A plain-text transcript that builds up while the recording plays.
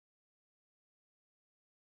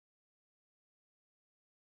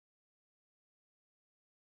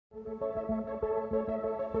I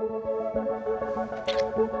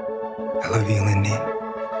love you, Lindy.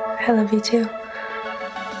 I love you too.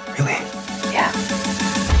 Really? Yeah.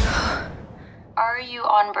 Are you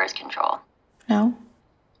on birth control? No?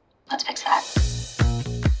 Let's fix that.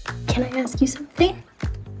 Can I ask you something?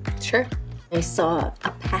 Sure. I saw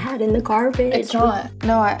a pad in the garbage. It's not.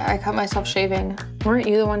 No, I cut myself shaving. Weren't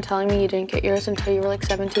you the one telling me you didn't get yours until you were like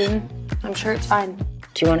 17? I'm sure it's fine.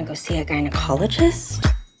 Do you want to go see a gynecologist?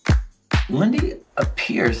 Lindy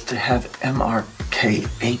appears to have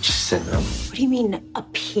MRKH syndrome. What do you mean,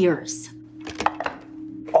 appears?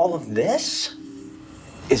 All of this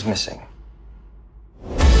is missing.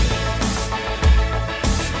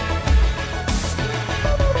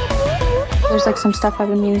 There's like some stuff I've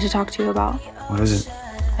been meaning to talk to you about. What is it?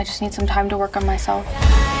 I just need some time to work on myself.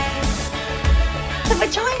 The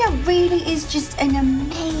vagina really is just an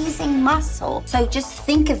amazing muscle. So just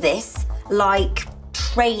think of this like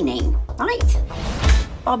training, right?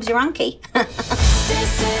 Bob's your unkie.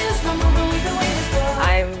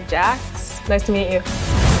 I'm Jax. Nice to meet you.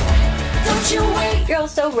 You're all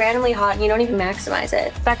so randomly hot and you don't even maximize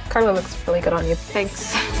it. That cardigan looks really good on you.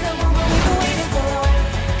 Thanks.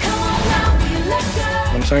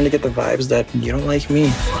 I'm starting to get the vibes that you don't like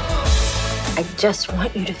me. I just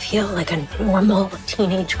want you to feel like a normal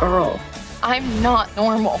teenage girl. I'm not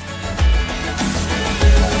normal.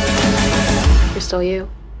 You're still you.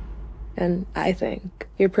 And I think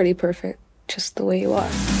you're pretty perfect just the way you are.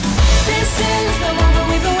 This is the moment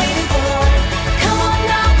we've been waiting for. Come on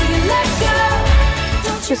now, will you let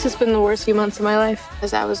go? This has been the worst few months of my life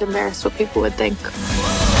because I was embarrassed what people would think.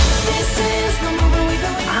 This is the moment we've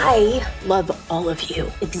been waiting for. I love all of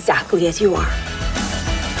you exactly as you are.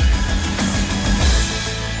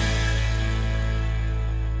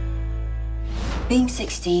 Being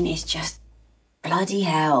 16 is just bloody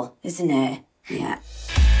hell, isn't it? Yeah.